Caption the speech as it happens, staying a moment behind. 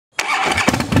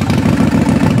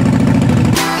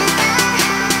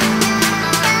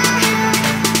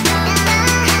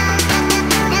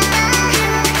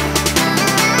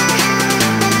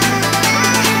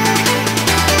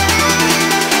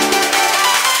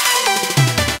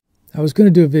I was going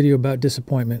to do a video about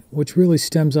disappointment, which really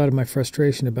stems out of my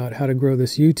frustration about how to grow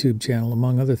this YouTube channel,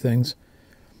 among other things.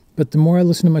 But the more I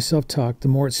listened to myself talk, the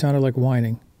more it sounded like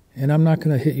whining, and I'm not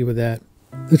going to hit you with that.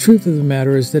 The truth of the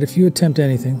matter is that if you attempt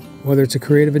anything, whether it's a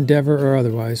creative endeavor or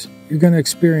otherwise, you're going to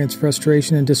experience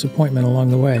frustration and disappointment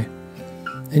along the way.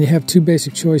 And you have two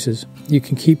basic choices. You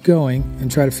can keep going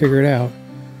and try to figure it out,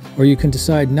 or you can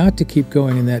decide not to keep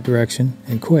going in that direction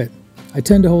and quit. I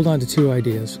tend to hold on to two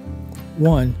ideas.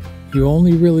 One, you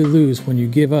only really lose when you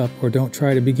give up or don't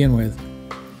try to begin with.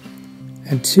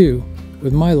 And two,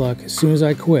 with my luck, as soon as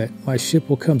I quit, my ship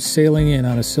will come sailing in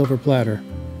on a silver platter.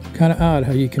 Kind of odd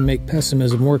how you can make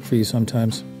pessimism work for you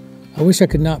sometimes. I wish I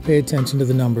could not pay attention to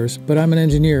the numbers, but I'm an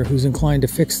engineer who's inclined to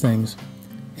fix things.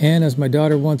 And as my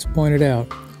daughter once pointed out,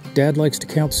 Dad likes to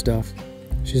count stuff.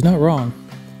 She's not wrong.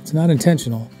 It's not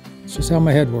intentional. It's just how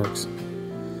my head works.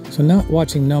 So not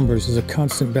watching numbers is a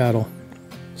constant battle.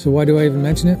 So why do I even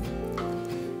mention it?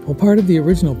 Well, part of the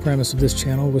original premise of this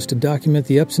channel was to document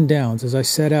the ups and downs as I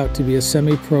set out to be a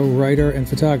semi-pro writer and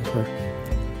photographer.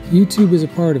 YouTube is a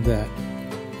part of that.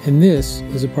 And this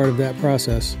is a part of that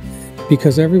process,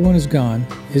 because everyone is going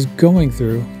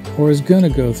through, or is going to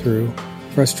go through,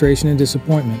 frustration and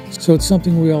disappointment. So it's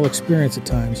something we all experience at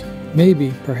times.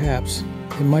 Maybe, perhaps,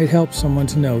 it might help someone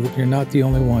to know that you're not the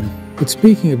only one. But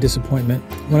speaking of disappointment,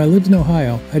 when I lived in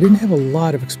Ohio, I didn't have a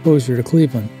lot of exposure to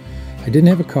Cleveland. I didn't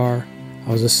have a car.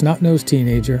 I was a snot-nosed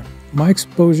teenager. My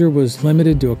exposure was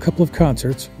limited to a couple of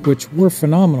concerts, which were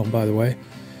phenomenal, by the way,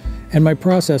 and my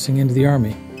processing into the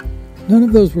Army. None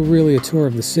of those were really a tour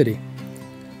of the city.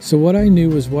 So what I knew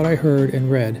was what I heard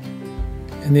and read.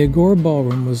 And the Agora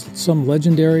Ballroom was some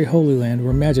legendary holy land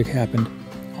where magic happened.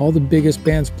 All the biggest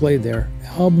bands played there.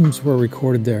 Albums were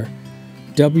recorded there.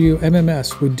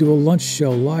 WMMS would do a lunch show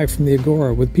live from the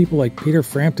Agora with people like Peter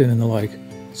Frampton and the like.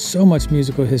 So much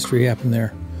musical history happened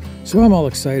there. So I'm all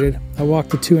excited. I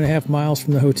walked the 2.5 miles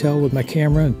from the hotel with my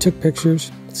camera and took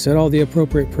pictures, said all the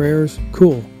appropriate prayers.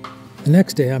 Cool. The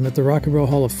next day, I'm at the Rock and Roll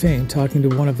Hall of Fame talking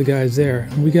to one of the guys there,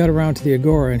 and we got around to the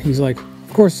Agora, and he's like,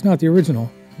 of course it's not the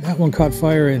original. That one caught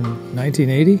fire in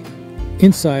 1980?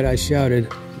 Inside, I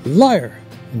shouted, liar,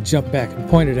 and jumped back and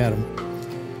pointed at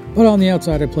him. But on the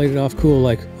outside, I played it off cool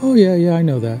like, oh yeah, I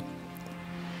know that.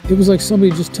 It was like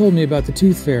somebody just told me about the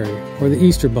Tooth Fairy or the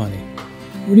Easter Bunny.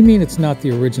 What do you mean it's not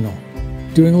the original?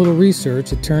 Doing a little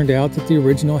research, it turned out that the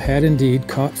original had indeed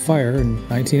caught fire in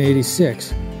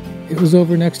 1986. It was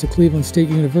over next to Cleveland State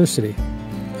University.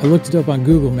 I looked it up on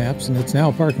Google Maps, and it's now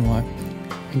a parking lot.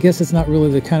 I guess it's not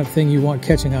really the kind of thing you want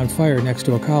catching on fire next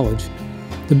to a college.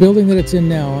 The building that it's in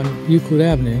now on Euclid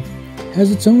Avenue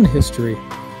has its own history.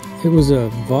 It was a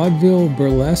vaudeville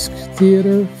burlesque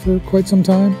theater for quite some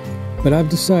time, but I've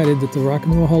decided that the Rock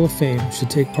and Roll Hall of Fame should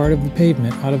take part of the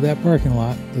pavement out of that parking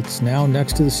lot that's now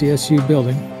next to the CSU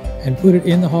building and put it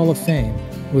in the Hall of Fame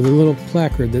with a little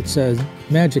placard that says,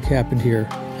 magic happened here,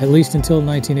 at least until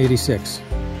 1986.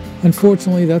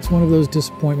 Unfortunately, that's one of those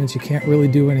disappointments you can't really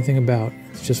do anything about.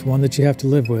 It's just one that you have to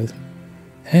live with.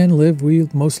 And live we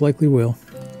most likely will.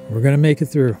 We're going to make it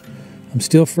through. I'm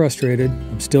still frustrated.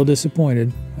 I'm still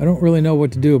disappointed. I don't really know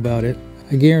what to do about it.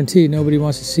 I guarantee nobody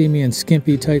wants to see me in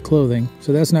skimpy, tight clothing,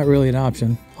 so that's not really an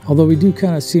option. Although we do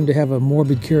kind of seem to have a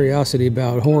morbid curiosity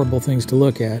about horrible things to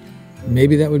look at.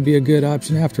 Maybe that would be a good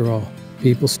option after all.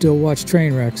 People still watch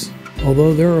train wrecks.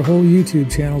 Although there are whole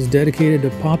YouTube channels dedicated to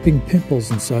popping pimples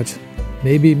and such,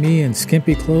 maybe me in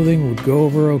skimpy clothing would go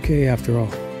over okay after all.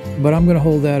 But I'm going to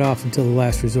hold that off until the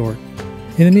last resort.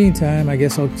 In the meantime, I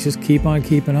guess I'll just keep on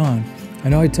keeping on. I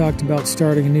know I talked about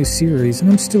starting a new series, and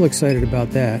I'm still excited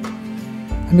about that.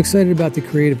 I'm excited about the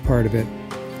creative part of it.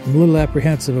 I'm a little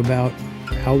apprehensive about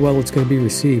how well it's going to be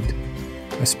received.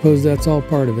 I suppose that's all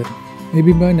part of it.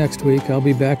 Maybe by next week I'll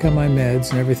be back on my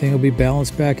meds and everything will be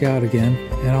balanced back out again,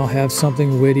 and I'll have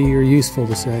something witty or useful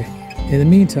to say. In the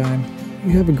meantime,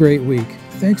 you have a great week.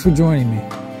 Thanks for joining me.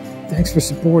 Thanks for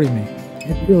supporting me.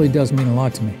 It really does mean a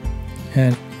lot to me.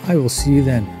 And I will see you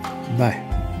then. Bye.